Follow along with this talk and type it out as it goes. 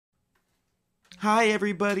Hi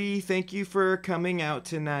everybody, thank you for coming out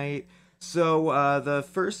tonight. So the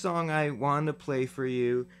first song I want to play for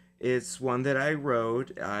you is one that I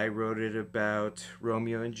wrote. I wrote it about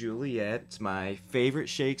Romeo and Juliet. It's my favorite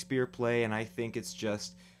Shakespeare play, and I think it's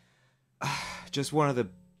just one of the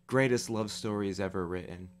greatest love stories ever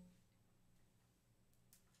written.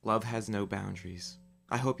 Love has no boundaries.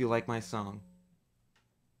 I hope you like my song.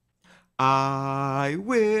 I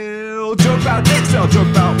will joke about dicks, I'll joke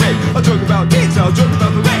about rape. I'll joke about dicks, I'll joke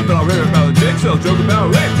about the rape. But I'll rap about dicks, I'll joke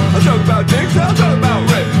about rape. I'll joke about dicks, I'll joke about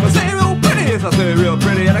rape. I'll say it real pretty, yes, I'll say it real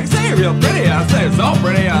pretty. And I can say it real pretty, I'll say it so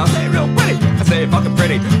pretty. I'll say it real pretty, I say it fucking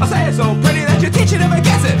pretty. I'll say it so pretty that your teacher never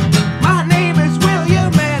gets it. My name is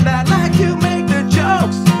William and I like to make the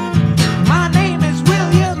jokes. My name is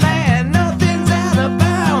William and nothing's out of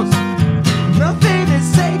bounds. Nothing is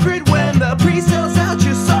sacred when the priest sells out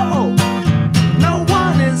your soul.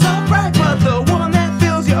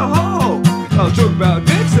 I'll joke about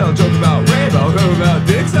dicks, I'll joke about rape. I'll rap about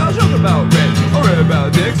dicks, I'll joke about rape. I'll rap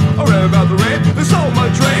about dicks, I'll rap about the rape. There's so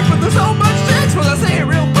much rape, but there's so much dicks. But I say it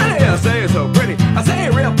real pretty, I say it so pretty. I say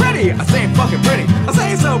it real pretty, I say it fucking pretty. I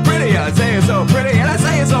say it so pretty, I say it so pretty. And I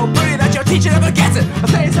say it so pretty that your teacher never gets it. I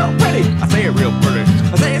say it so pretty, I say it real pretty.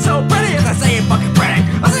 I say it so pretty as I say it fucking pretty.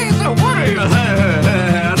 I say it so pretty, I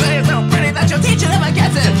say it so pretty that your teacher never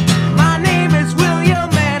gets it. My name is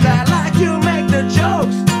William and I like to make the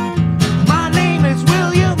jokes.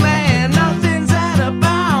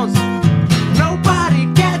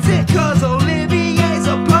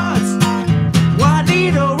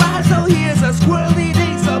 Squirrely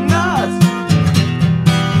dig some nuts.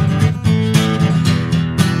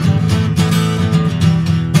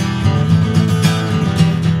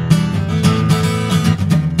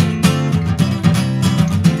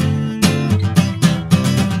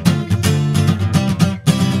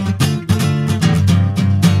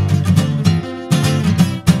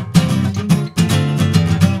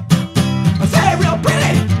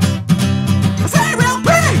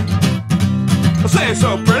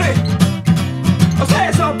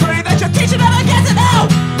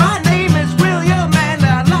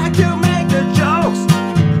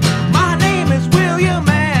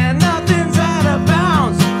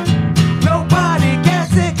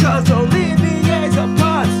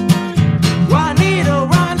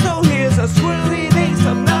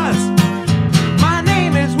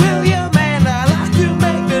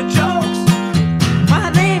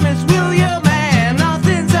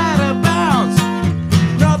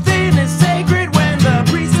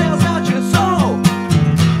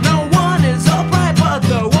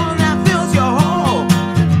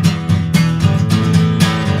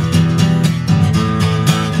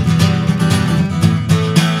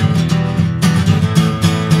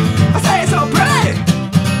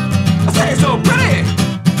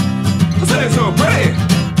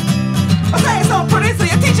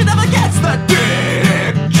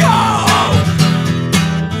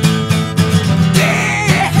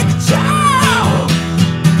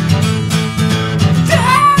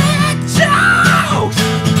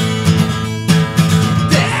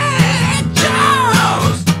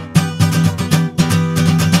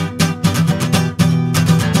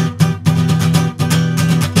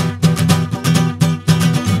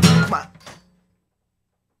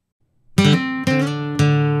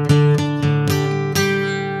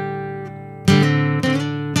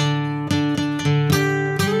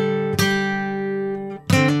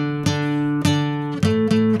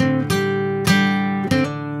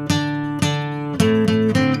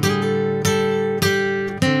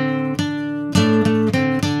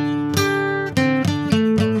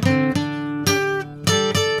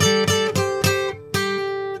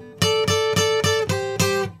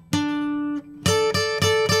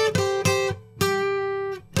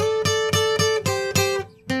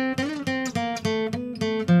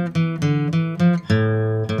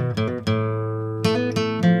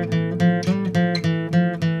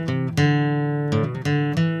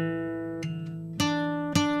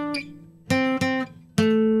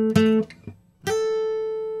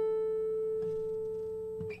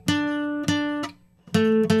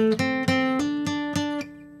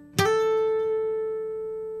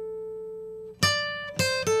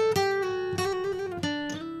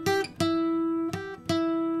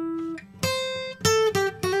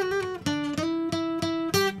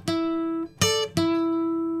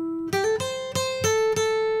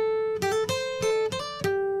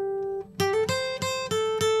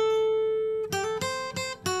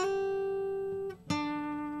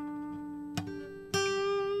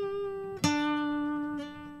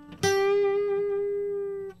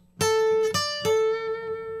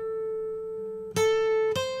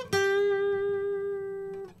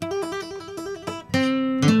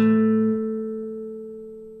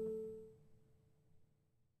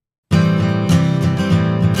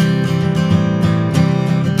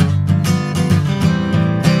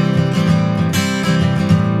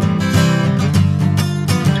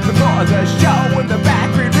 in the back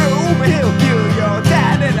room. He'll kill your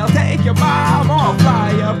dad and he'll take your mom, or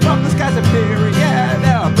fly up from the skies of Muriendas.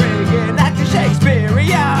 They'll bring it back to Shakespearean.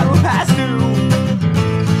 Past due.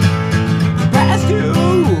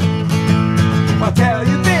 I'll tell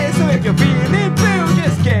you this, so if you're feeling blue,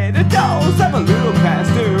 just get a dose of a little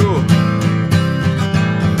past due.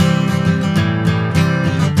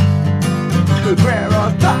 The prayer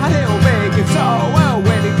of thought, he'll make it so. Well,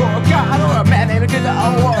 waiting for a god or a man in a good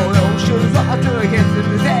no shoes off to against him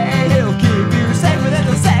today. He'll keep you safer than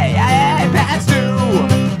to say, hey, past due.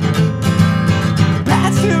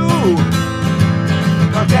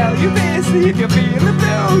 I'll tell you this, if you're feeling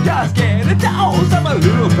blue, just get a dose of a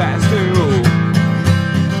little past due.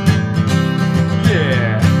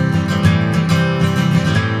 Yeah.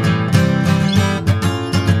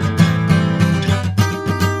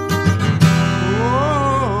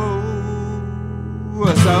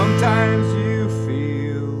 Whoa. Sometimes you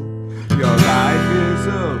feel your life is a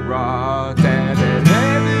rot, and in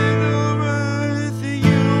heaven or earth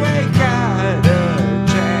you ain't got a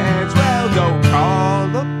chance. Well, don't call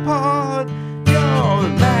upon your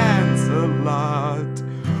Lancelot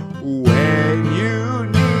when you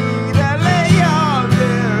need a lay on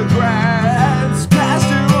the grass. Past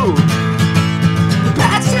due.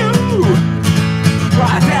 Well,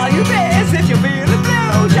 I tell you this, if you're feeling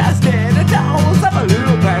blue, just get a dose of a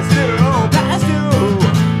little past due.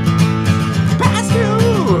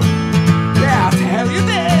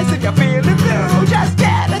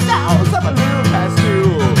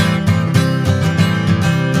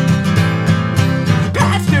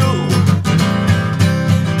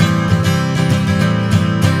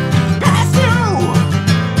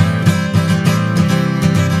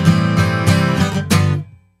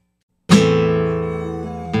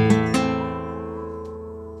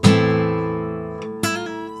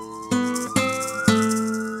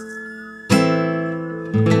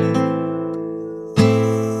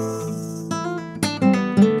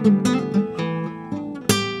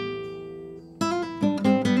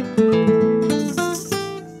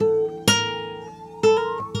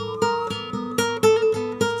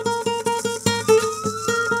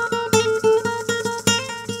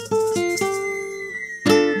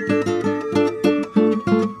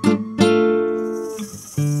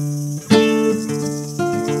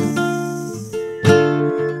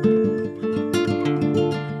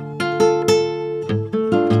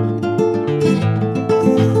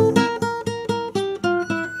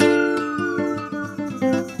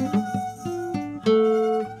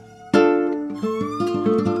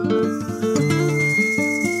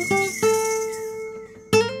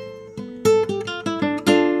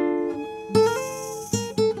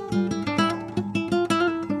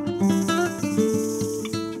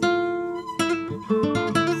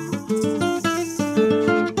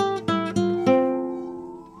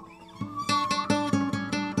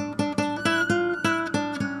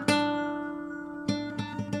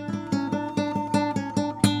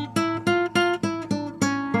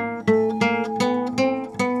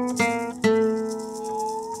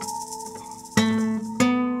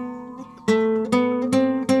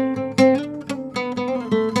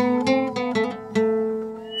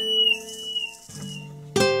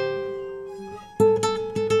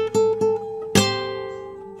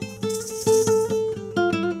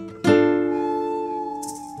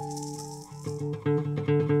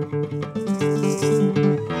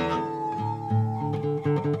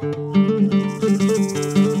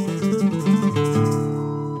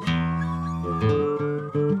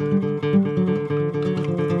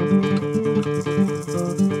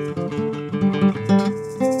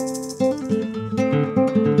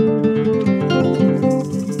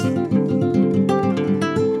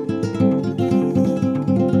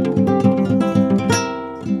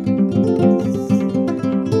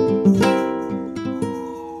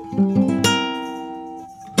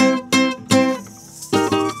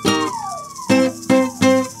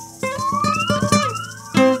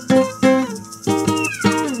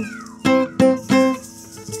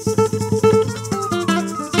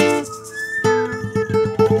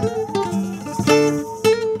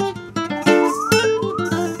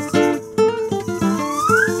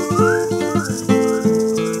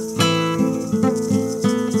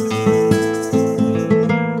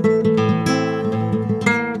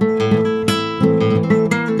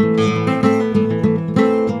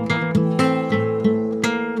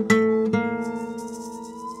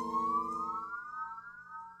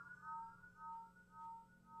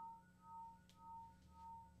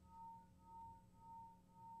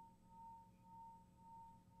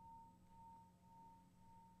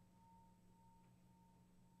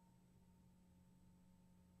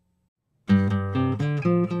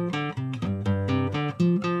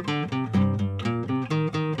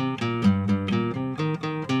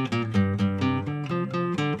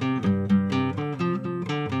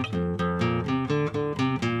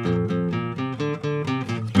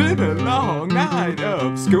 been a long night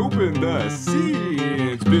of scoping the sea.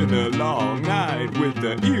 It's been a long night with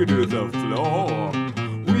the ear to the floor.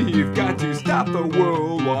 We've got to stop the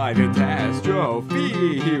worldwide catastrophe.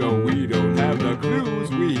 We don't have the clues,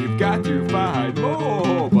 we've got to find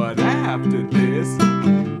more. But after this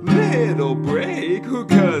little break,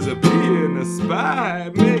 cause being a spy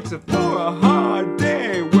makes it for a hard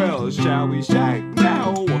day. Well, shall we shag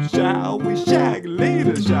now, or shall we shag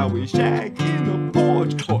later? Shall we shag in the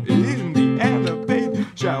porch or in the elevator?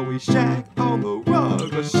 Shall we shag on the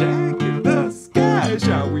rug or shag in the sky?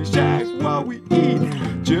 Shall we shag while we eat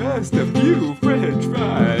just a few french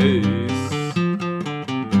fries?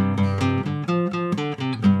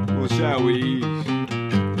 Well, shall we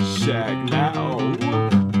shag now?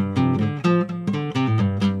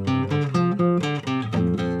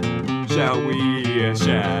 Shall we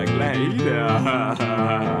shag later?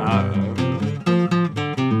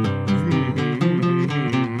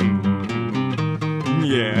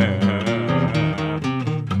 Yeah.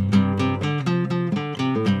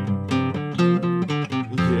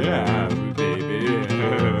 Yeah, baby.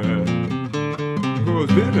 Oh,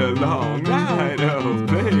 it's been a long night of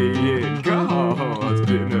playing cards.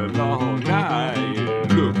 Been a long night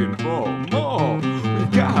looking for more. We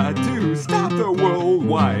got to stop the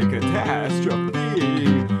worldwide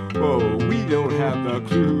catastrophe. Oh, we don't have the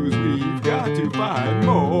clues. We've got to find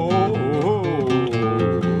more.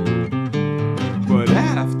 But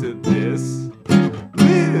after this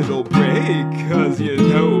little break, cause you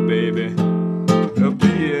know, baby,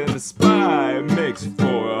 being a spy makes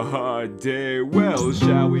for a hard day. Well,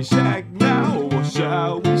 shall we shag now, or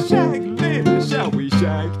shall we shag later? Shall we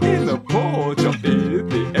shag in the porch or in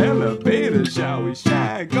the elevator? Shall we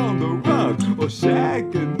shag on the rug or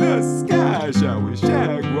shag in the sky? Shall we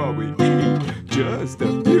shag while we eat just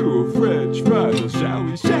a few french fries? Or shall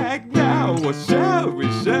we shag now, or shall we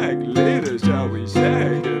shag later? Shall we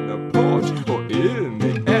shag in the porch or in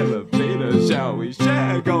the elevator? Shall we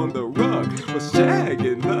shag on the rug or shag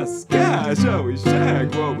in the sky? Shall we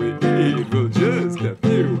shag while we eat for just a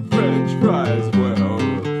few french fries? Well,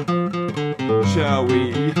 shall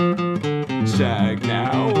we shag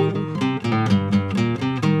now,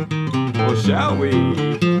 or shall we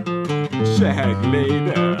shag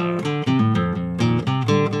later?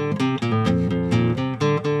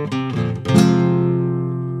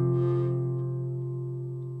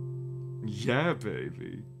 Yeah,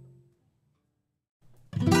 baby.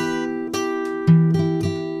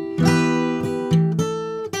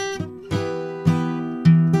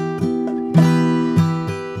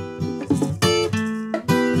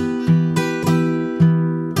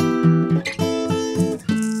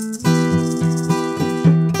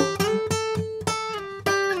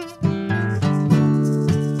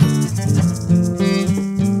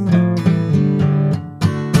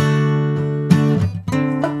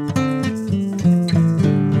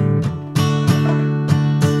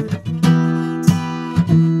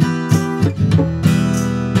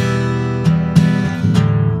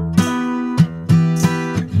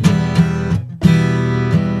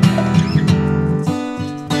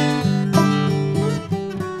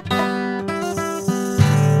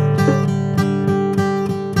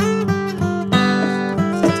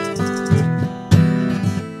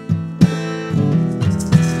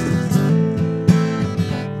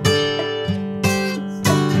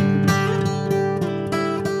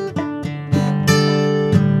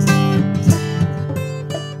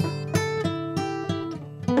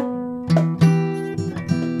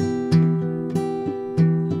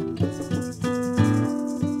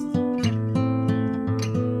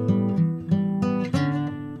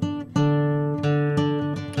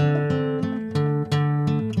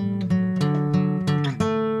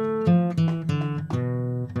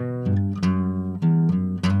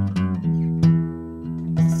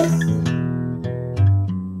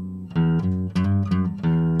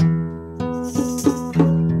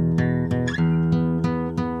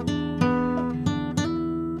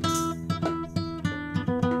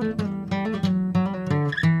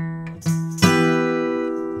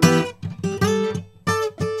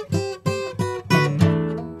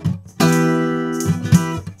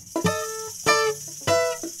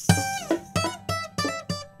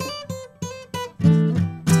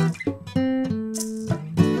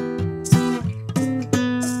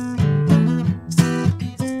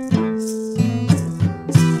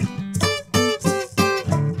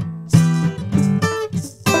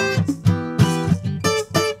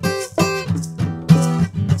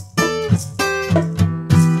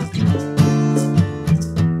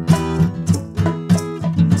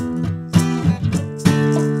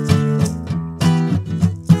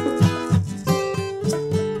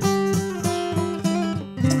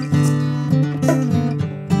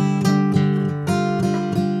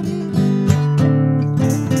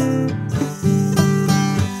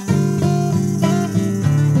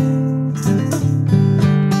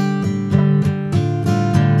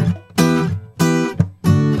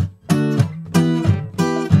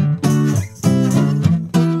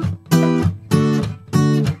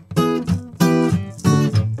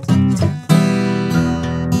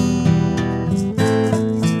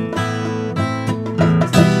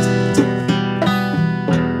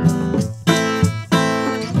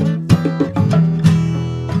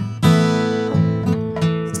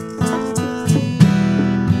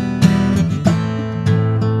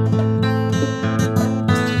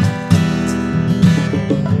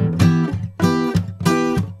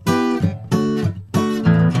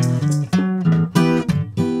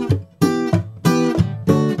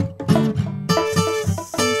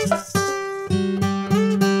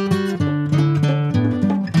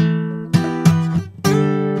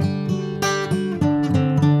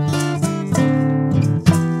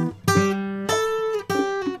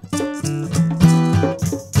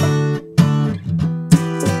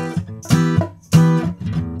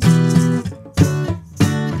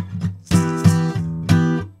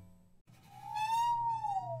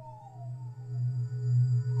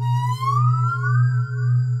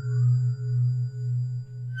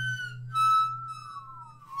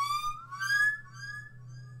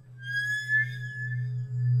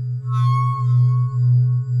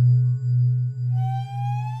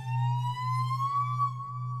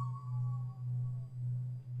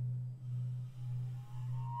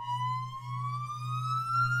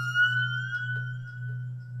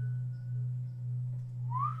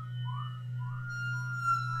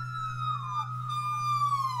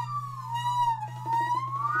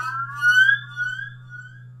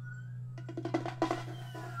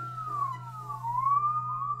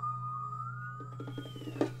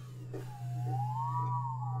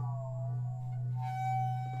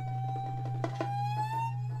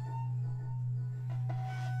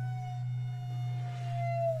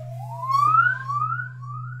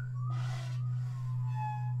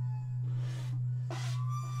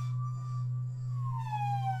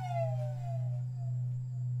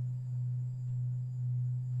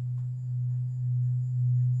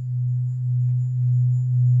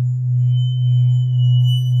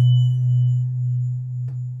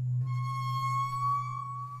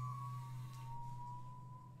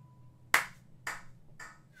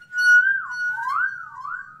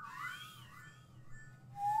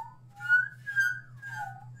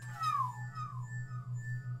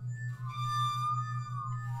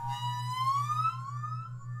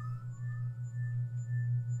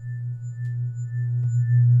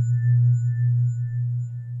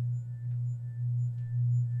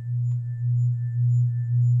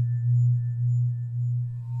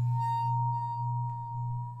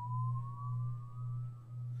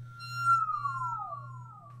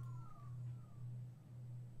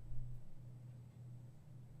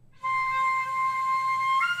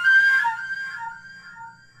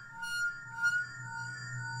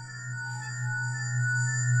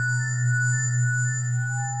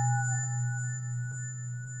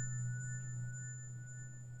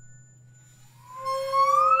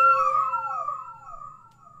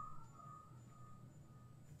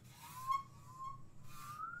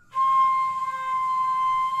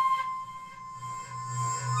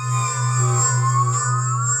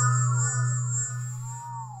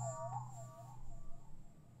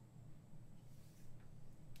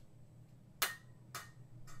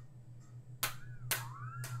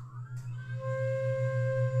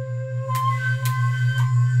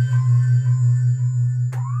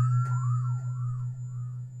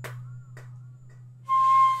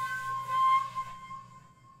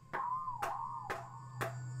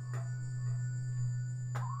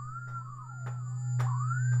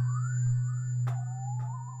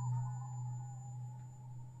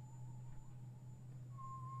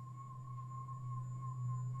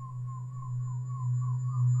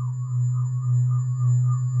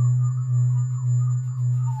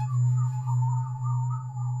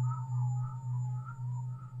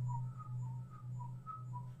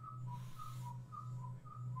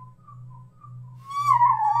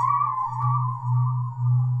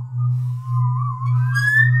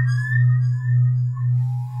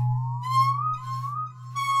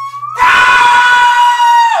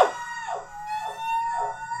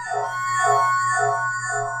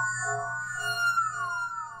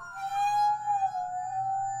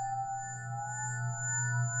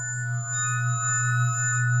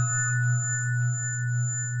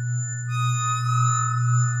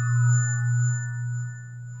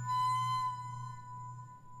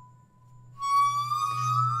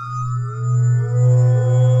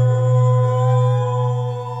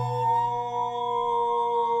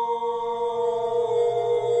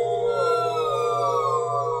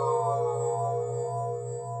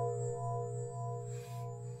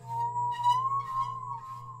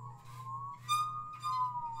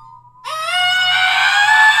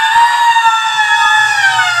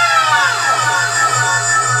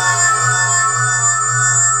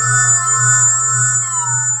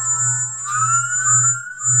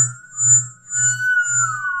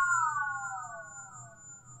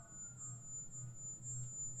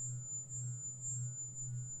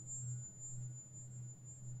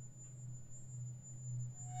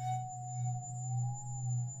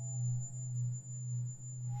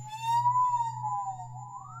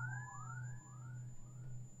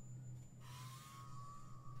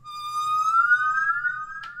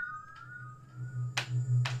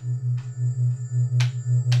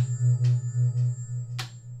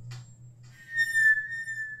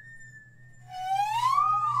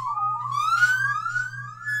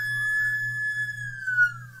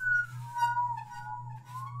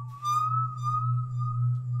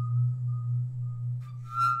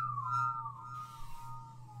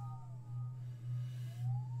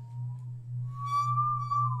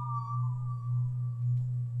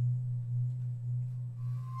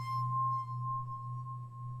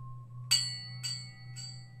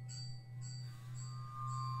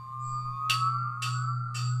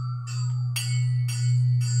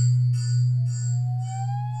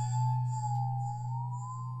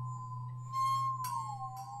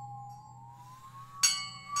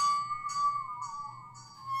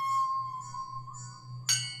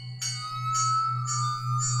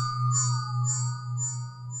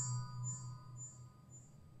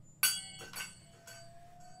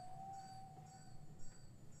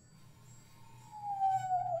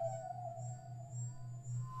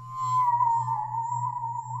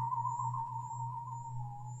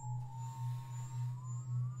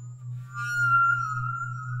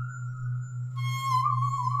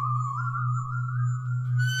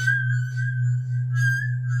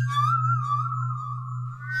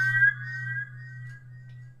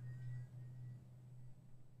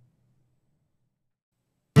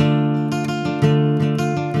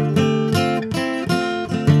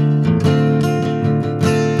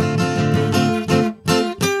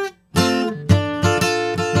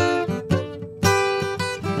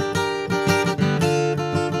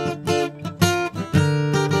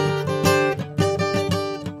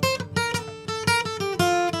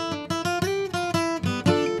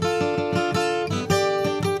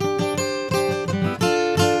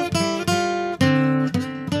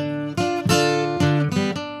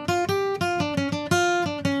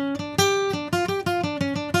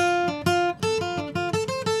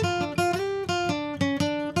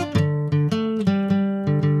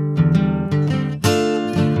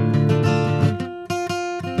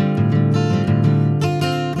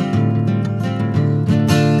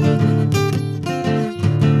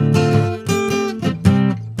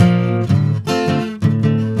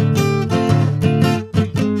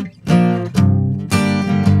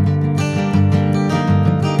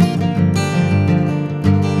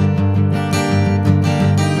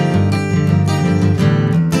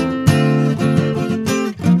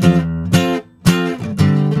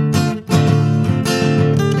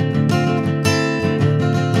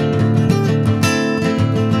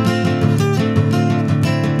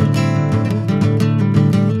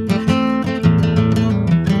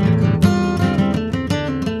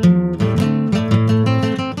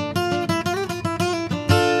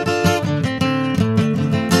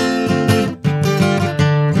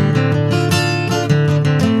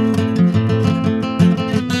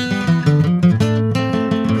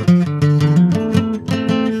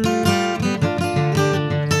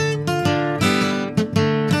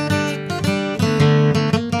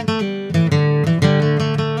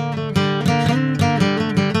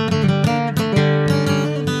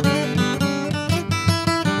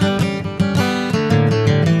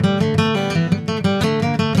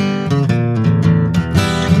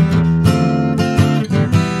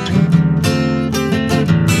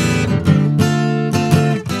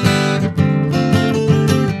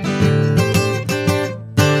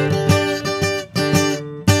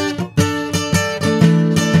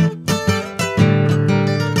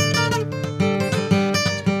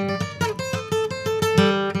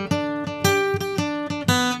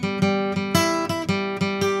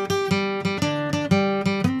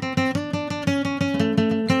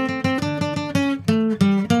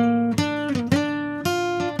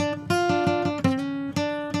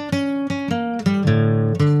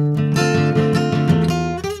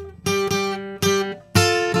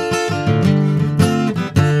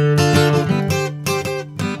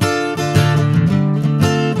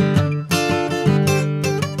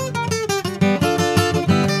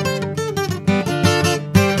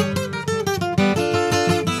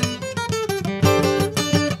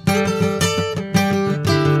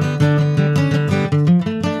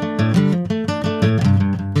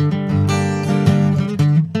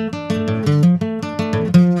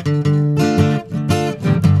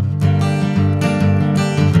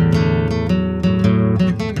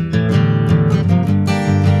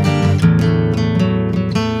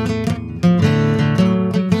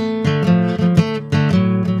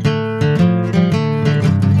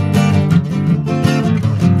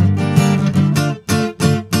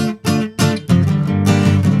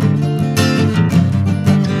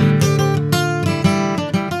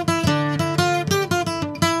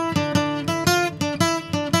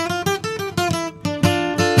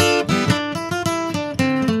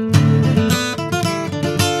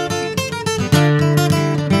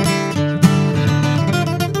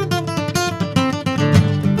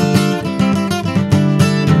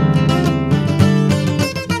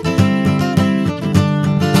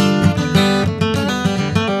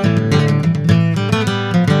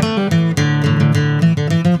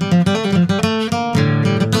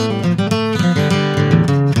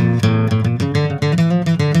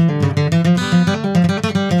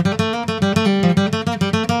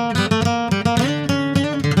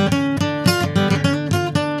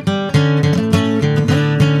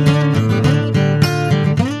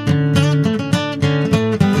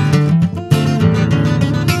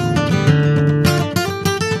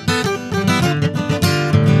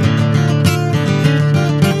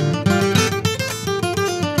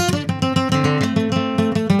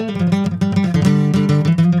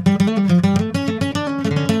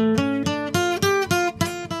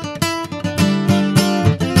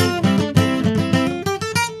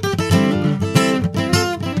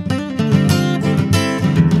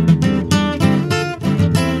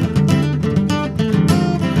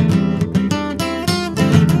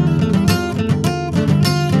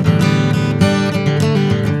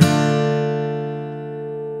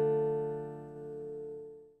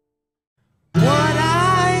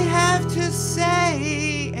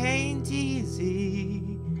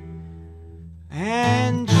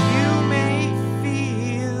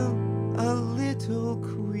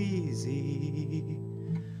 easy.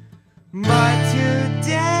 But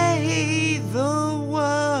today the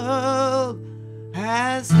world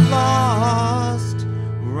has lost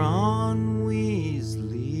Ron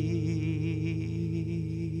Weasley.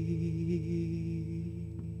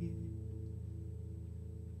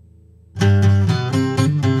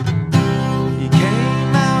 He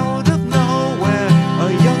came out of nowhere,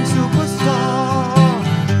 a young superstar.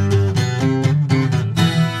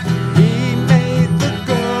 He made the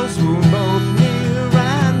girls swoon both near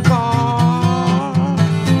and far.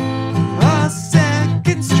 A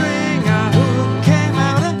second stringer who came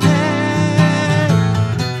out ahead.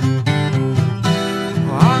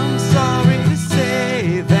 I'm sorry to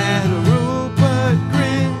say that Rupert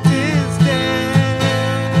Grint is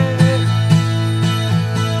dead.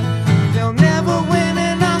 He'll never win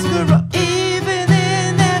an Oscar or even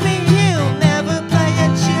an Emmy. He'll never play a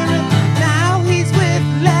Sheeran. Now he's with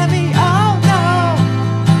Lemmy. Oh no,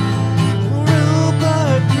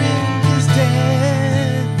 Rupert Grint is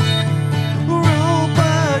dead.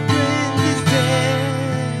 Rupert Grint is dead.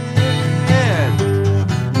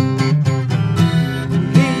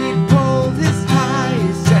 He pulled his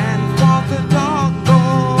heist and fought the dark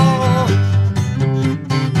door.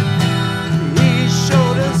 He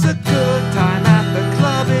showed us a good time at the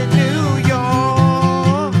club in New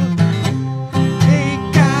York. He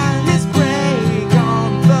got his break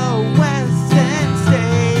on the West End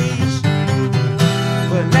stage.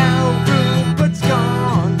 But now Rupert's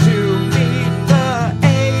gone to meet the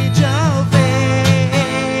age of age.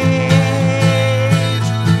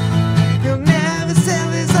 He'll never sell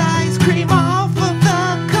his ice cream off of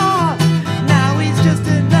the cart. Now he's just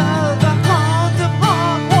another part of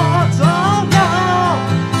Hogwarts. Oh no,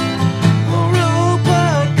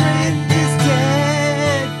 Rupert Grint is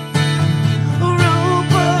dead.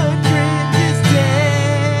 Rupert Grint is dead.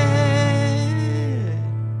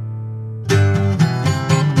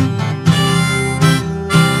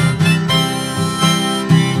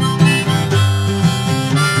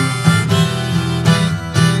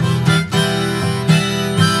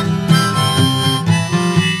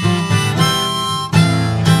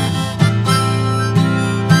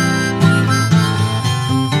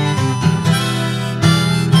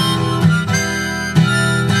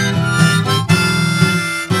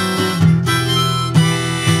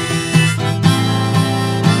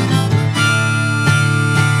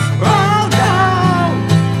 Oh no,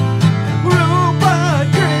 Rupert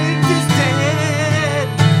Grint is dead.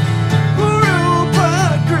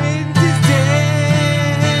 Rupert Grint is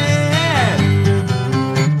dead.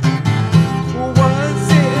 Was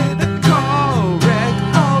it a car wreck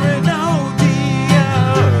or an ODO?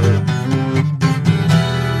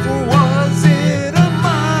 Was it a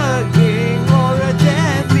mugging or a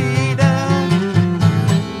Death Eater?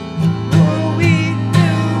 Well, we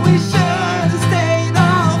knew we should have stayed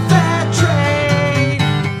off that train.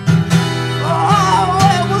 Oh,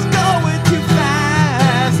 it was going too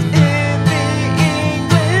fast in the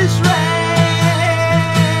English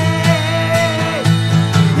rain.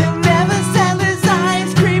 He'll never sell his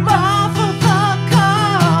ice cream off of the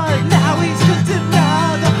cart. Now he's just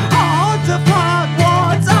another part of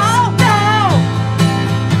Hogwarts. Oh no,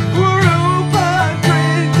 Rupert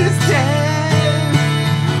Grint is dead.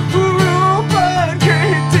 Rupert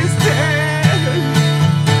Grint is dead.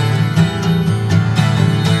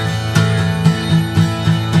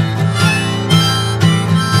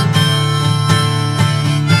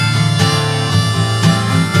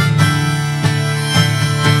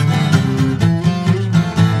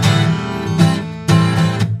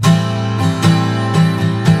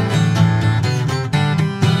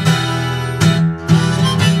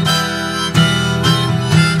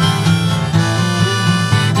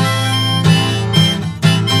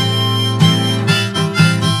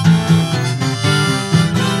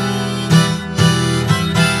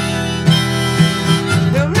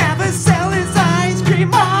 He'll never sell his ice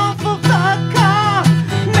cream off of the car.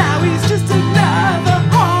 Now he's just another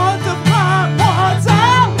part of Hogwarts.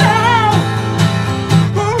 Oh no,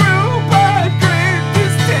 Rupert Grint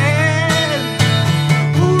is dead.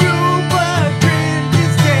 Rupert Grint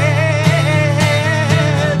is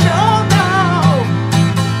dead. Oh no,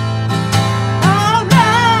 oh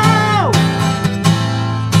no,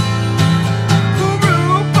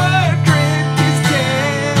 Rupert Grint is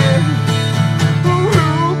dead.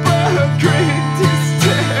 Rupert Grint is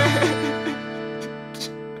dead.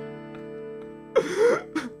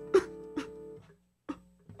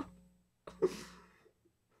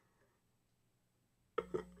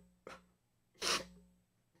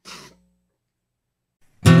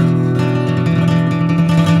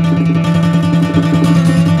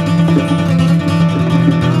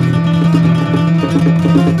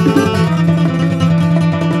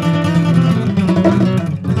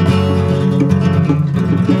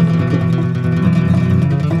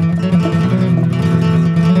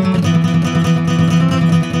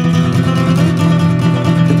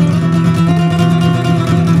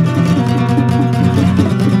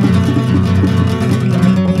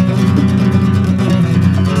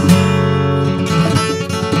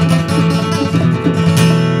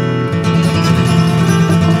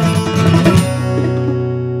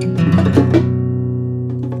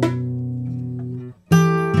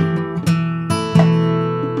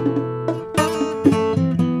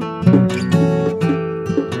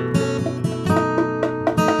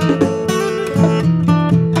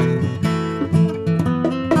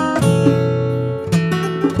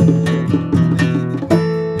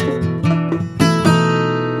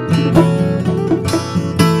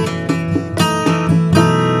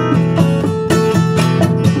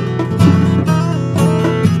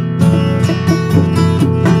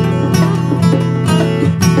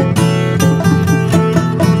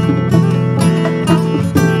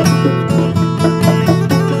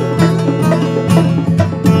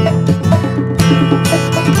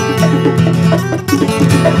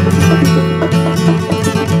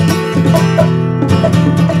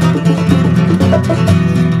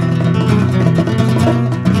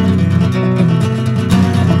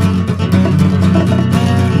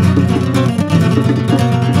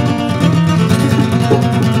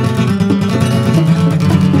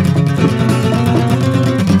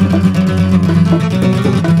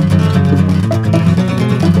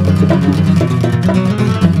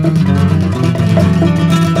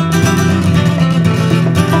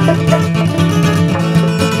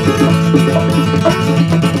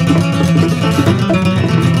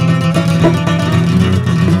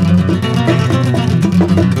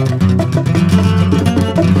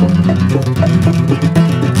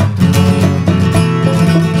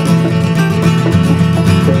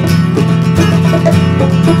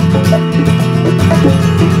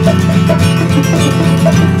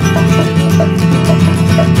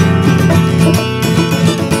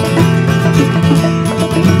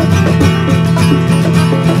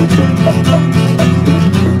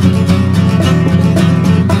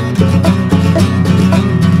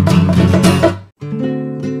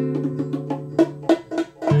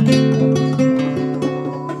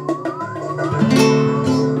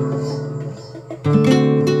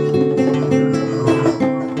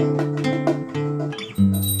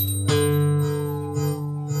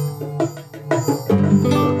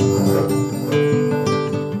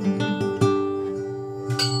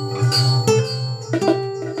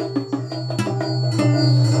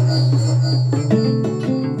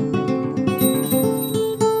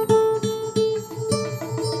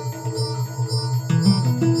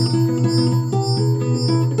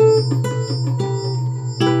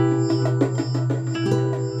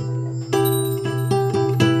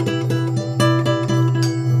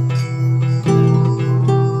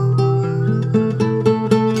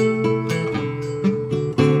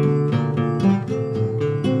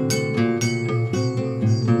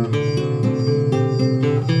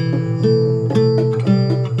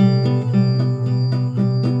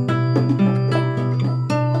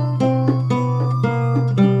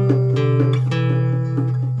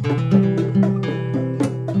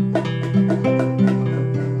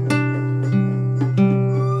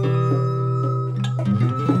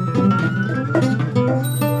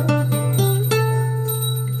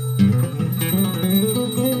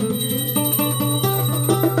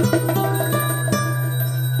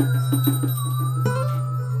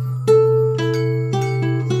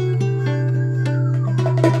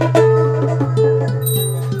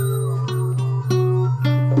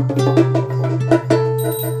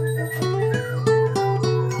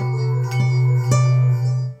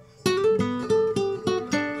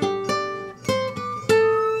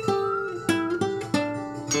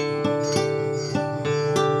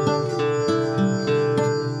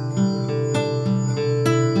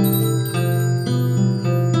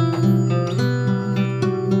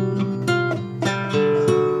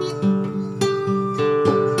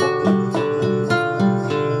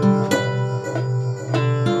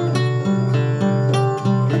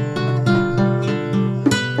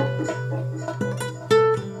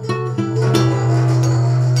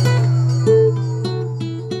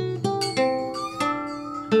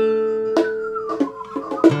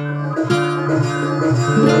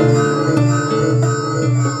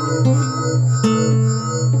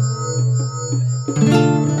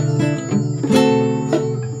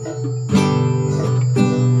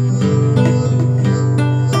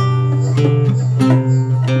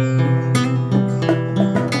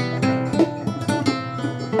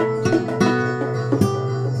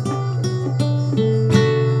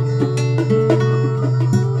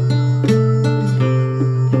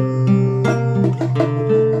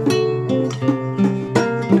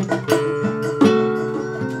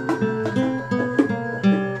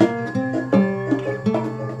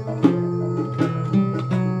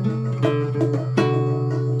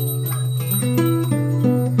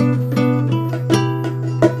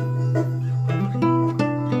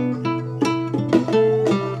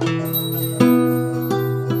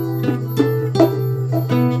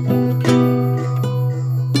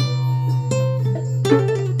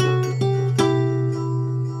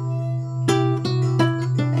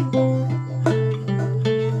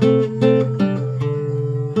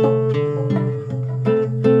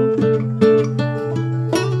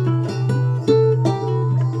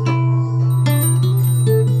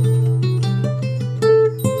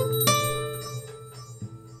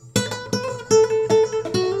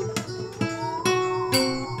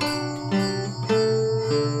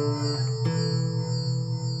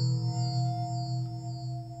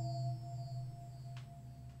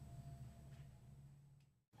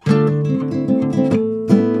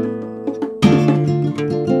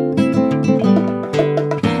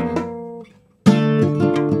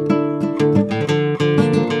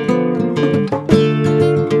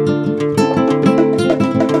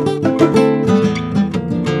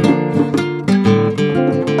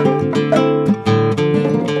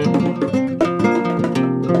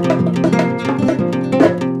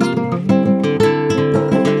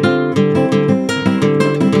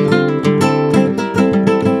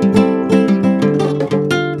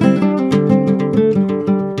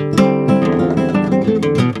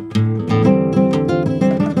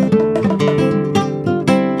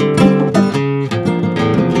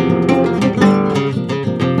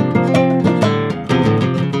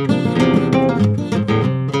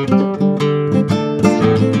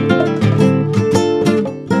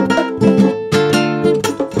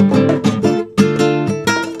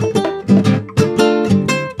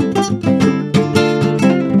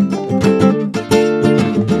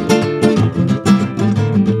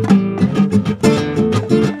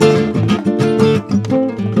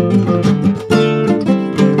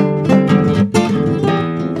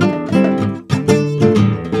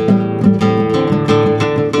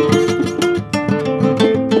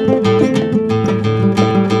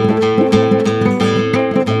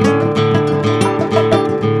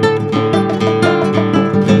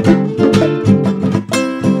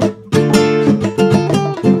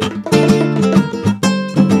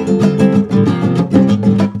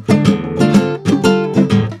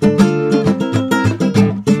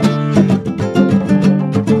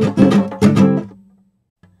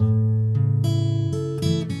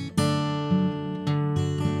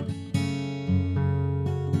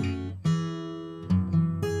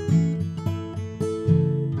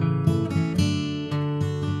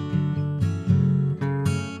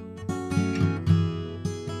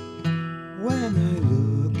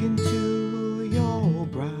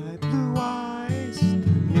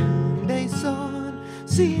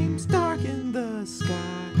 seems dark in the sky.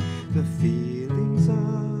 The feelings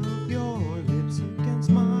of your lips against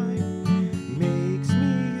mine makes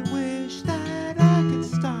me wish that I could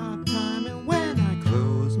stop time. And when I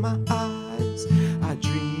close my eyes, I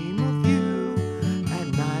dream of you at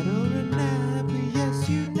night or a nap. Yes,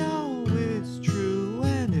 you know it's true,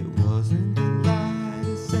 and it wasn't a lie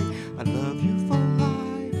to say I love you for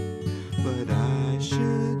life. But I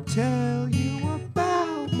should tell you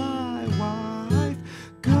about my wife.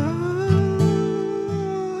 Girl,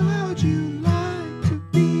 how'd you like to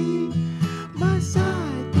be my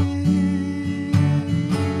side bitch?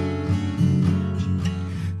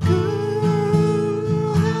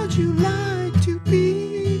 Girl, how'd you like to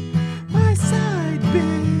be my side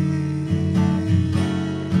bitch?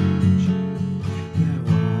 Now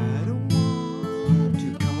I don't want to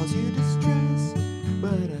cause you distress,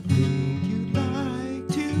 but I think you'd like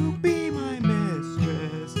to be my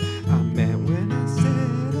mistress. I meant when I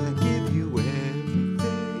said I give you everything,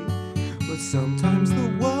 but sometimes the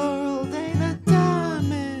world ain't a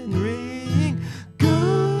diamond ring.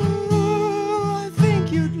 Girl, I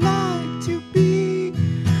think you'd like to be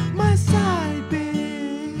my side bitch.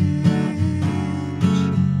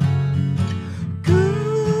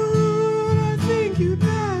 Girl, I think you'd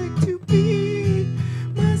like to be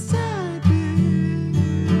my side bitch.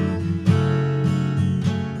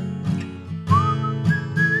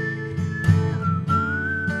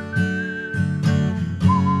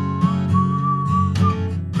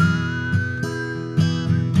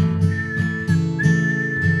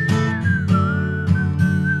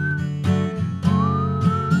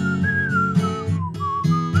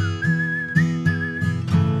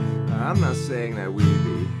 I'm not saying that we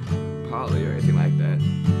be poly or anything like that.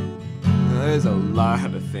 There's a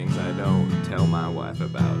lot of things I don't tell my wife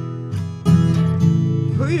about.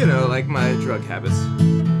 Well, you know, like my drug habits.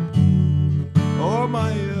 Or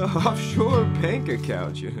my offshore bank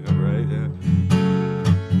account, you know, right?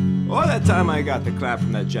 Or that time I got the clap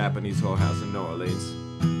from that Japanese whorehouse in New Orleans.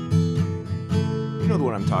 You know the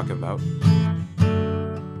one I'm talking about.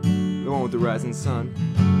 The one with the rising sun.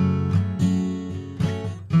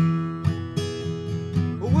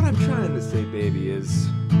 Well, what I'm trying to say, baby, is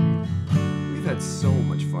we've had so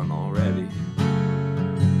much fun already.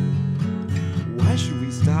 Why should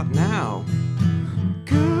we stop now?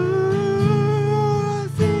 Girl, I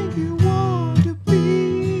think you want to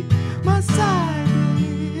be my side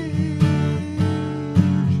bitch.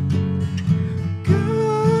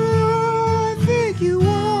 Girl, I think you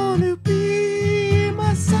want to be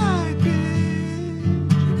my side bitch.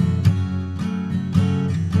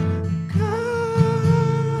 Girl,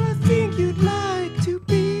 I think you'd like to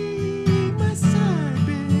be my side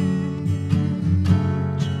bitch.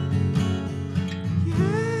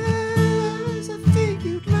 Yes, I think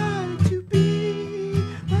you'd like to be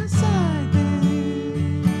my side bitch.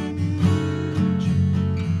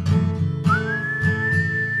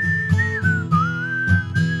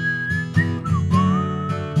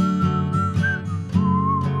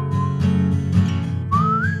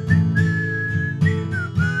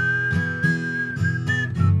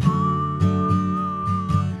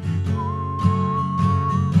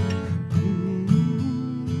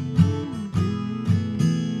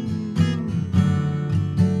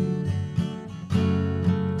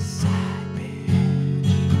 Side bitch.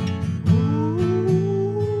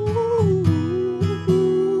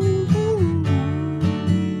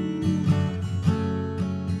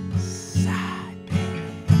 Side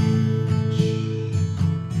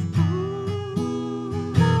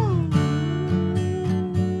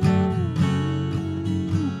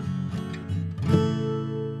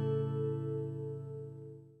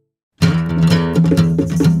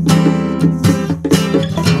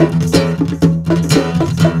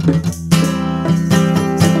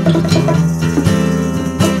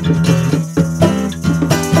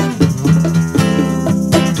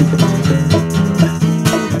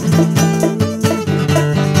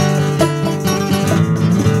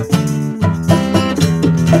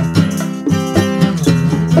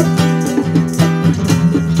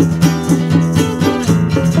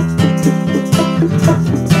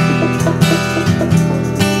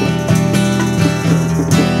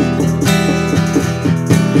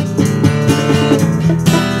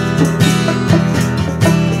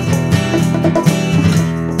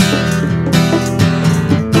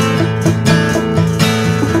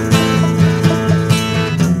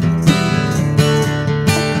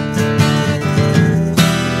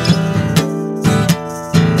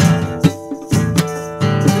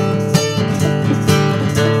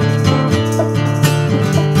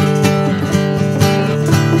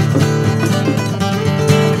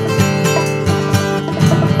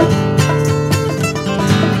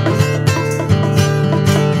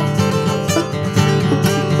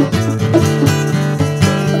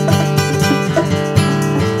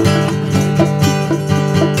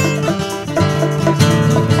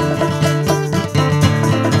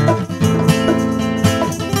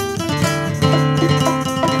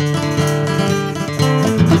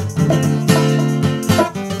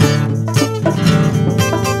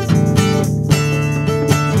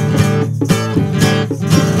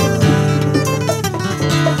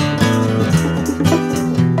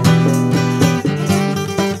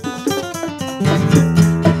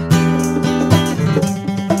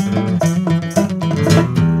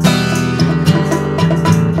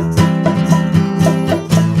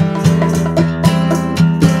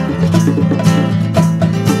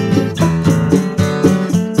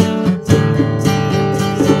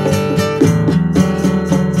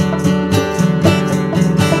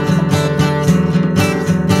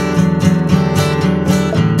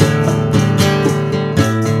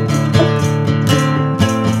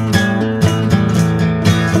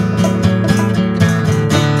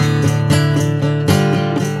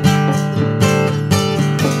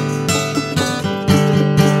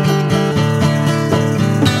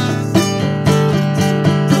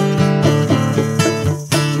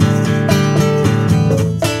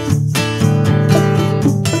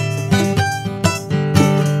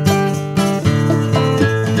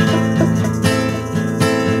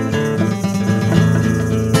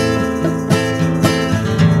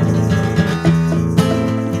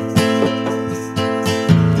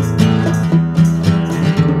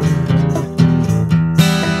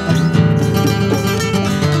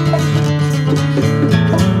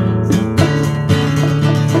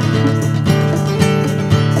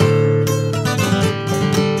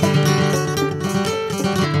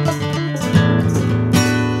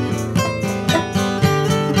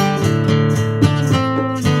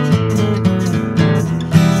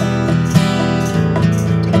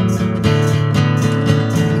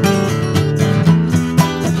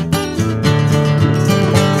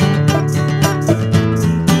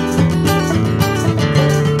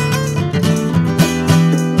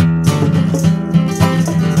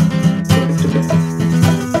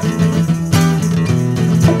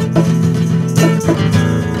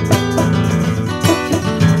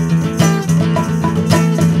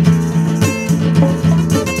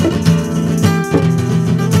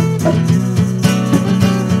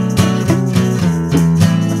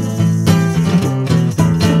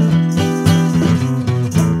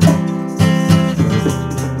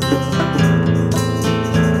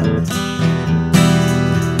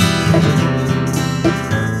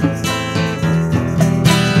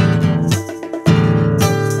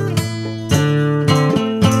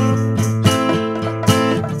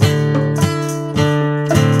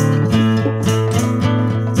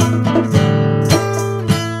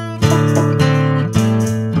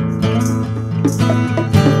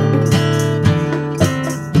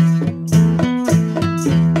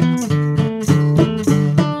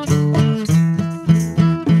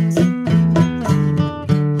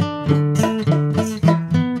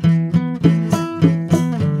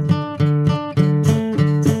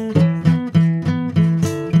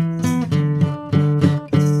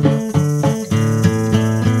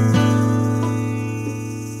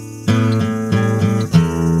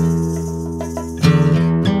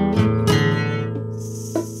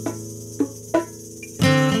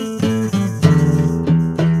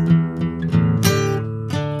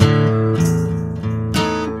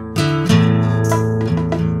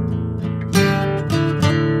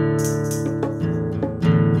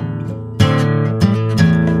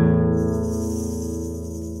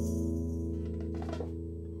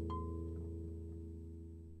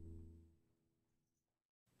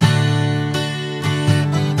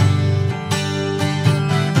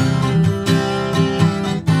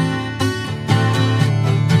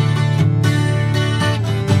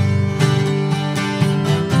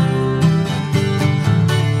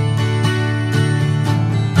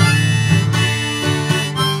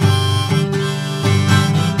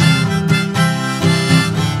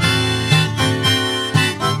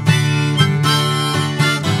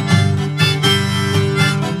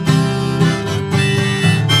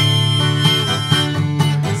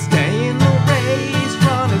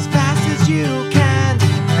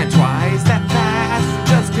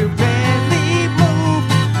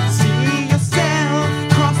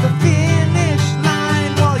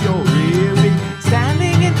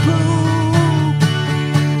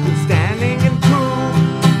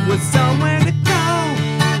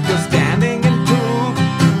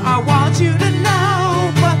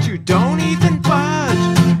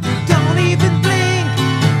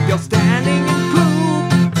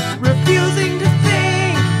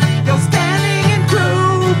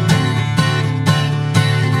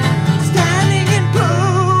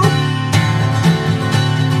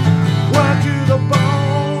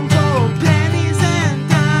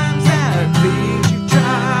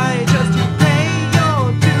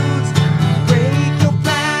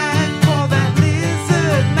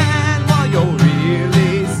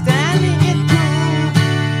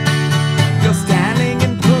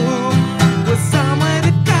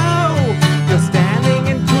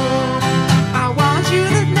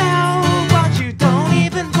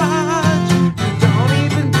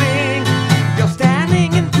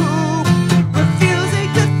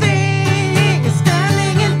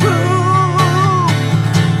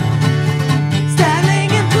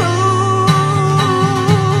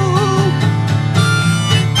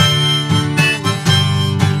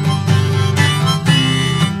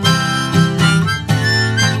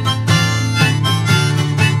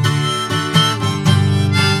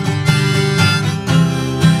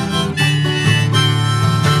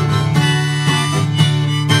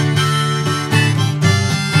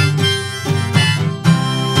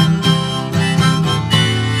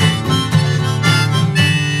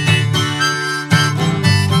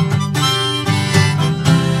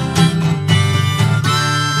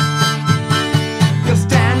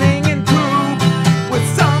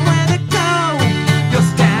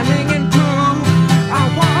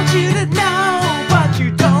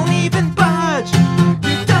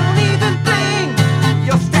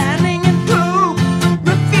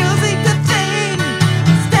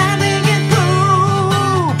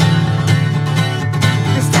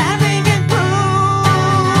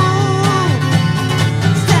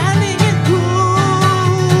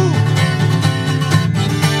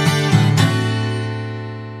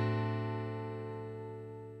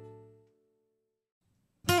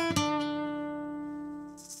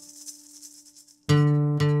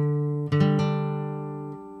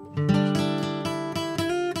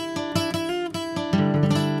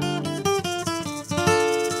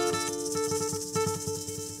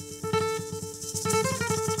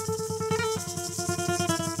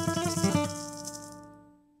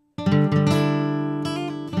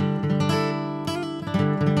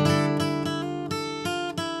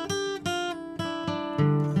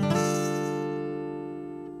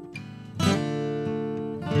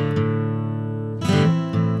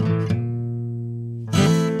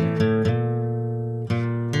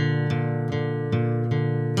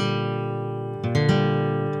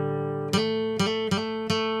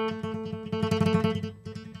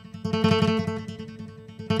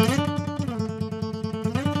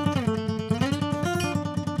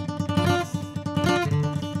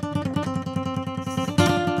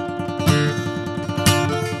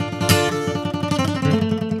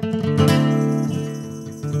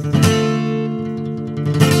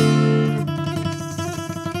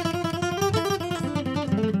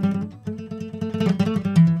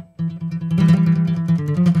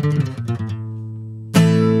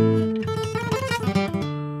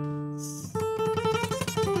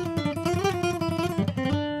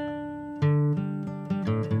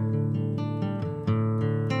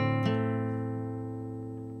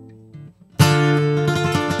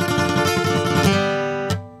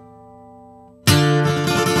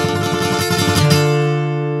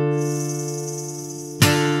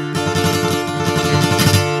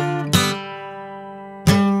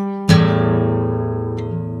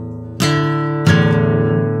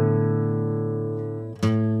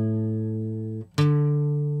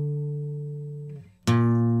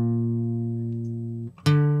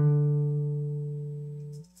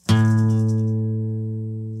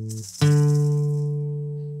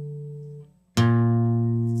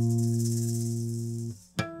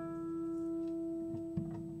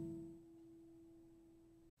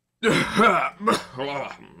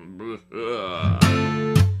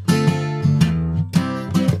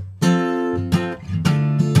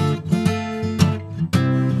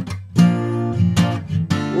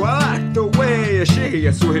like the way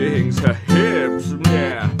she swings her hips,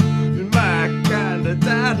 yeah. My kind of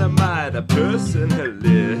dynamite, a person her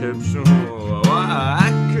lips. Oh, I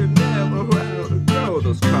could never outgrow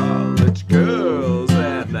those college girls,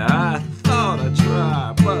 and I thought I'd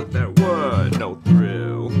try, but there were no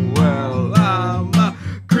thrill. Well, I'm a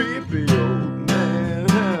creepy old man,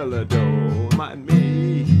 hella don't mind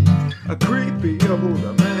me. A creepy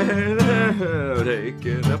old man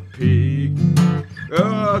taking a peek.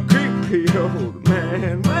 Oh, a creepy old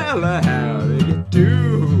man, well, how do you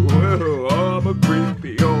do? Oh, I'm a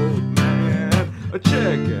creepy old man,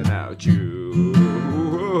 checking out you.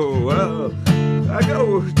 Oh, well, I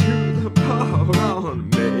go to the bar on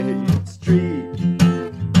Main Street.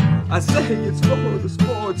 I say it's for the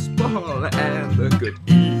sports ball and the good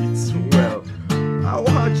eats. Well, I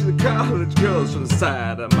watch the college girls from the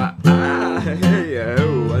side of my eye.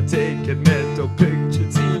 Oh, I take in mental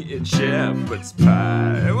pictures eating shepherd's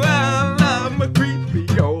pie. Well, I'm a creepy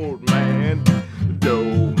old man,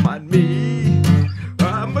 don't mind me.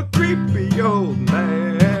 I'm a creepy old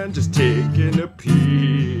man, just taking a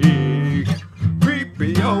peek.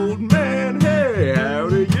 Creepy old man, hey, how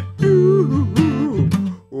do you do?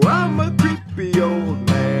 I'm a creepy old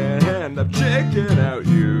man, and I'm checking out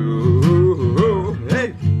you.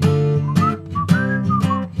 Hey.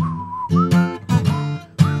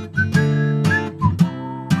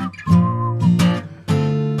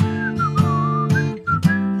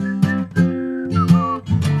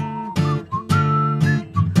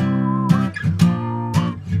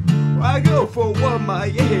 I go for one my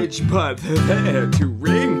age, but they're too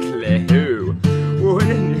wrinkly.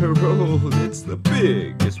 When you're old, it's the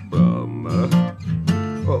biggest bum.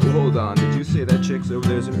 Oh, hold on. Did you say that chick's over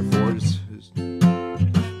there's in her 40s?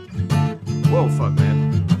 Whoa, fuck,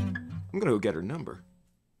 man. I'm gonna go get her number.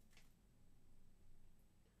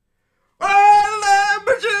 Well, I'm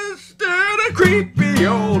just a creepy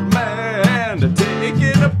old man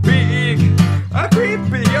taking a peek. A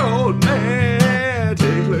creepy old man,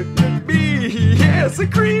 take a look at me. Yes, a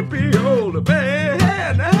creepy old man.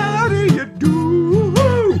 How do you do?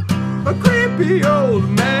 A creepy old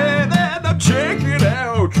man, and I'm checking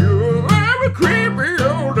out you. I'm a creepy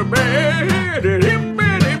old man, and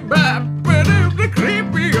hippity-bop, but I'm the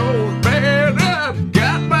creepy old man. I've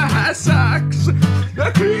got my high socks.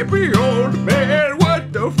 A creepy old man,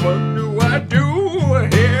 what the fuck do I do?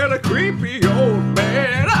 And a creepy old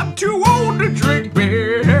man, I'm too old to drink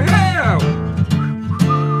beer.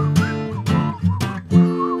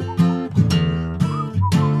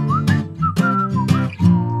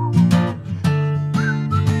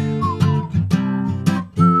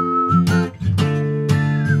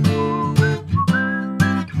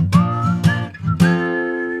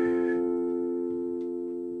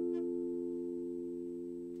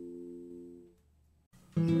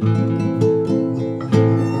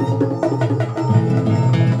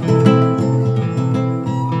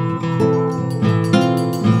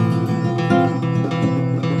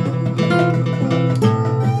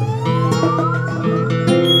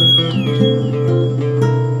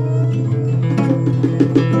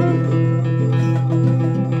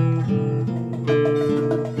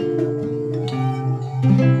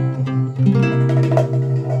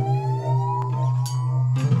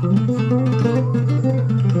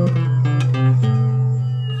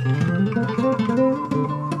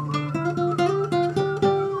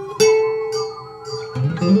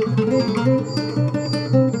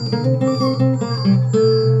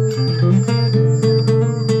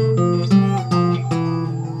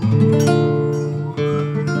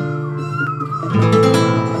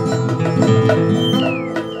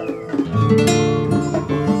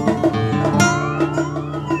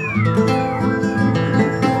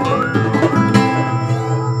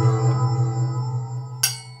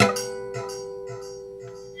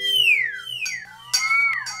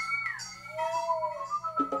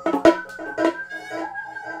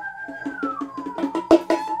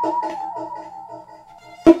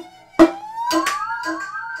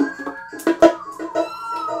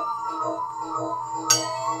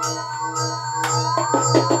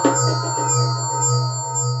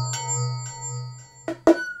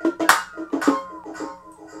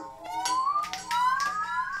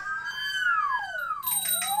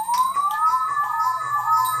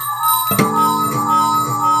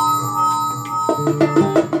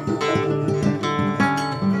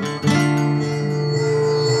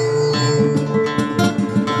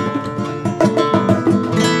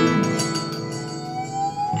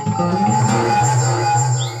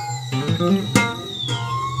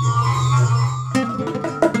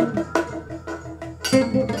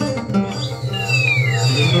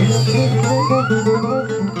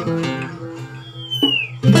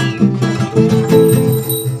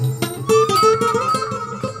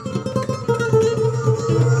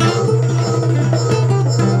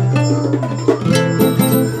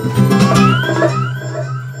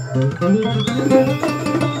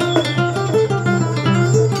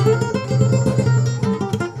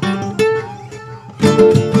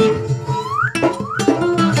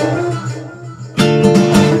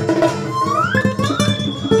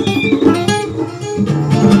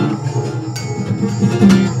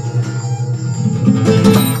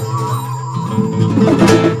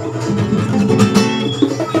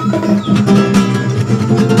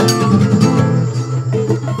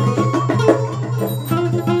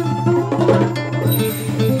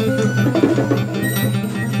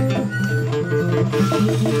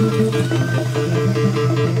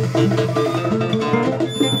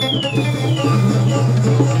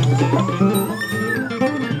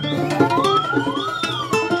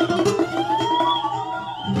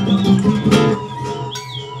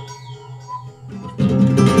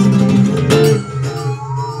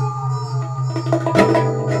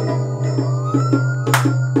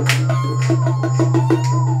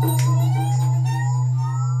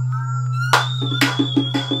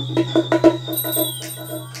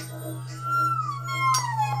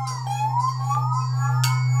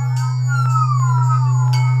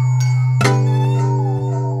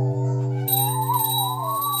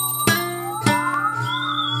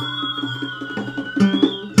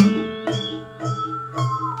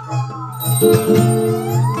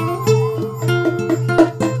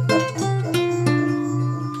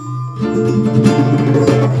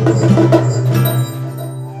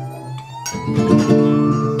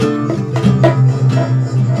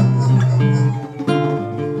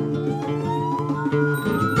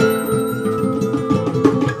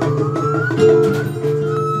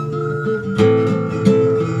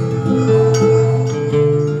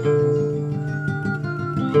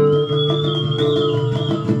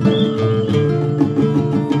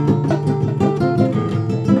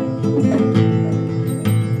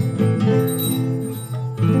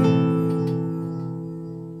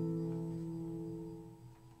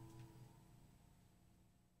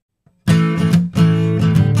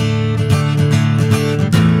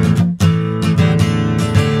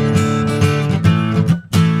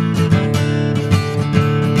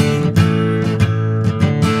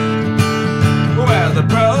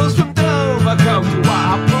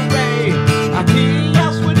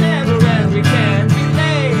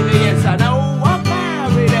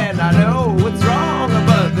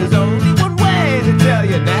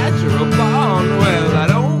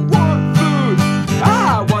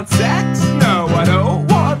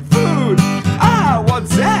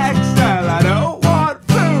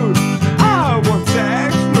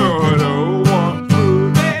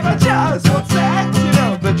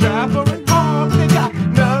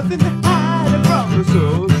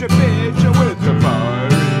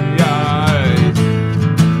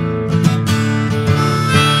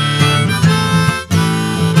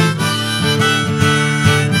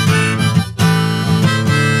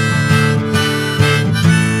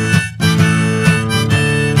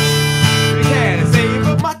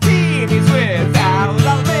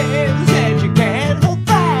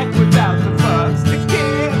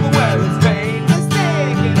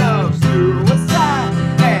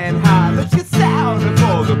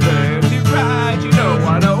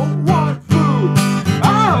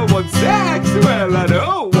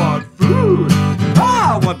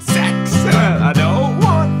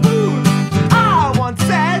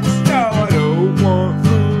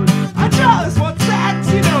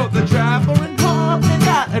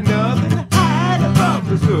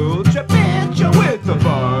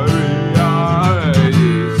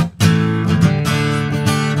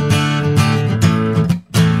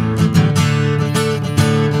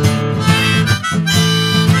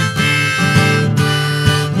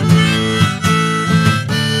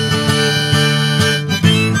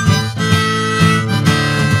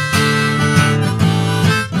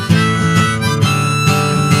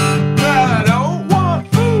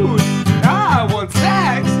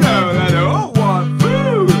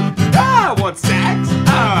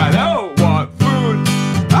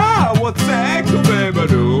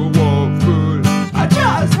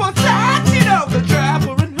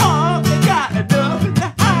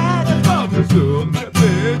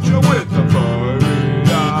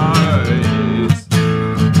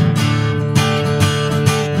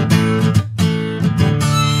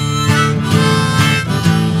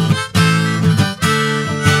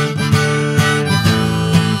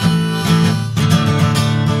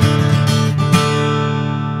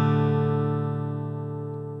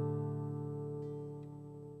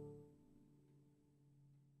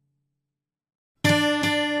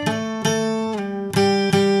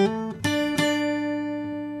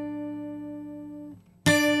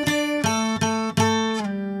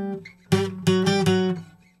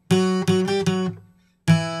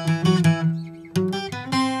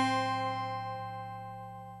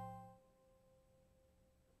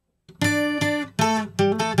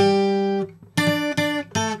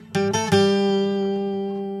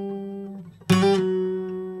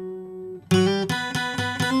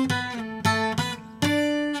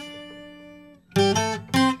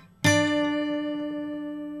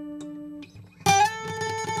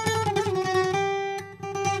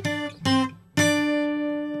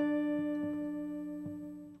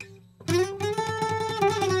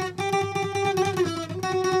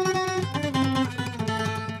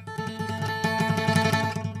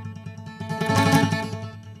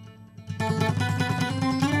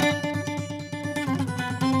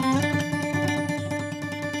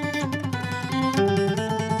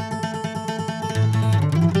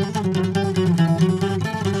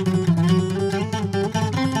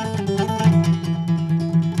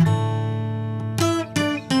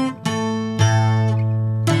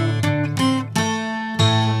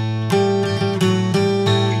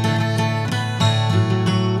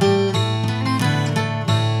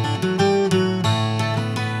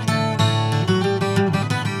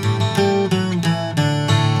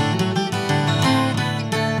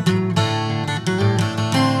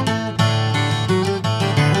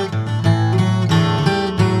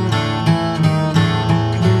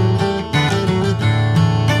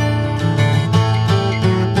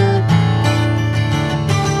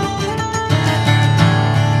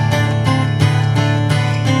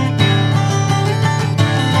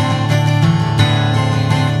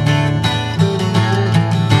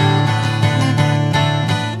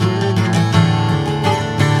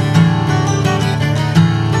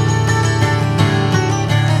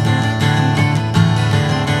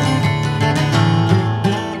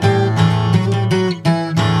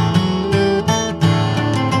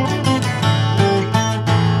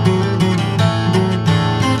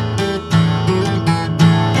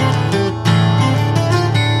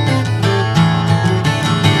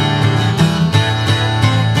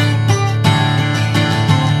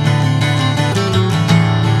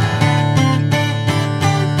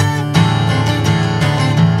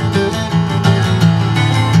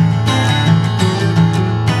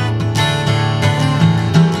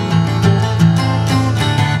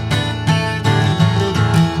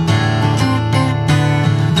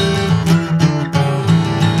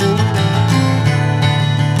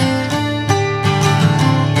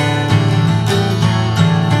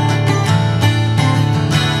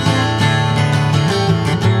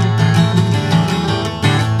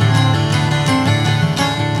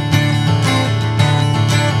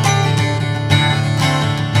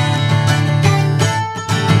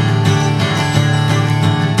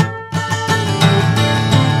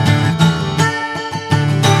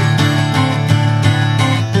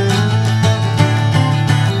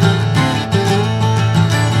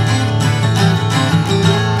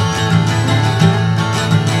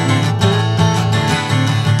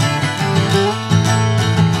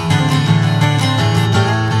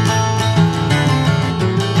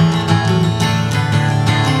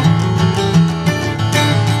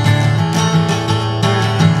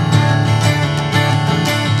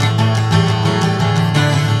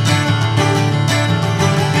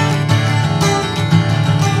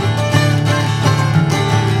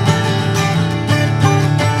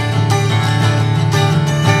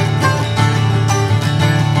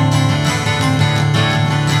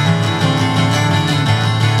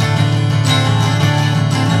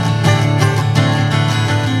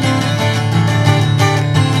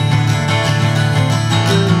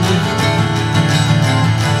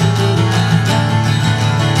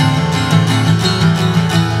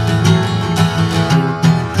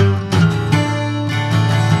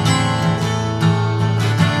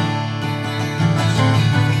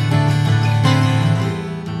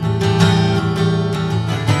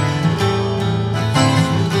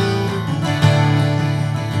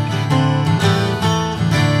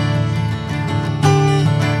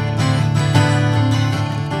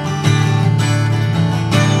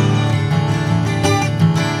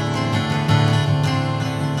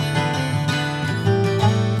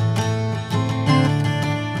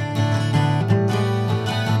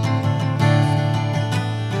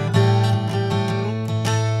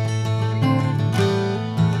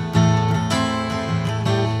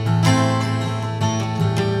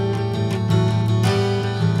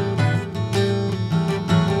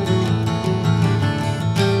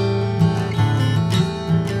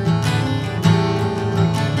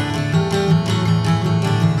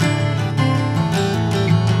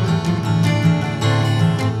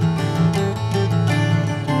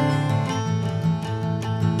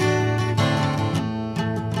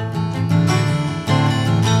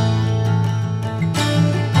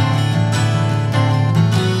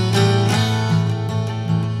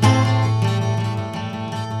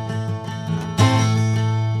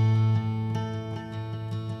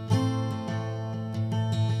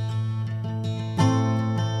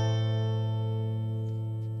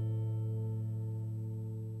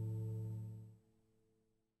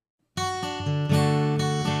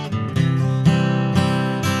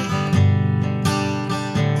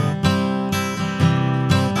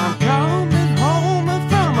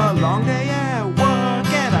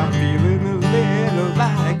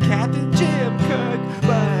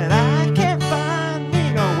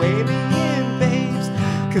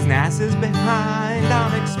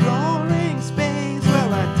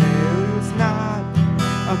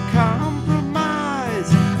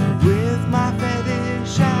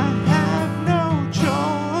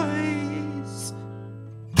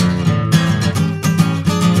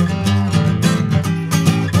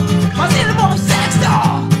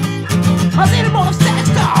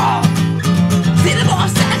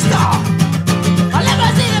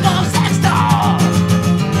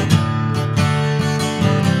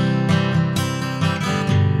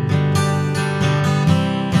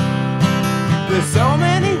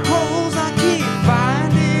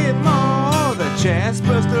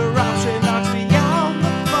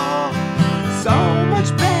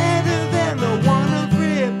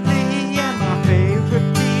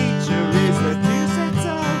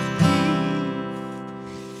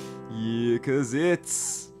 cause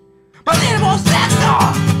it's Unbeatable sex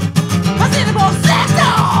doll! Unbeatable sex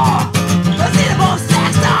doll! Unbeatable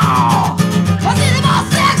sex doll! Unbeatable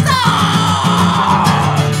sex doll!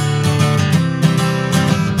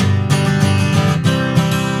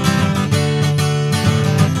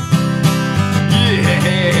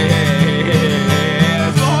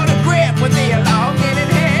 yeah, sort of grip with the elongated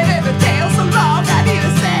head and the tail so long I need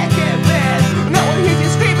a second bed. No one hears you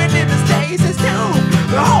screaming in the stasis tube.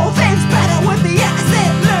 The whole thing's better with the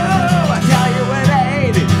acid blue. I tell you it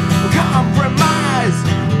ain't compromise.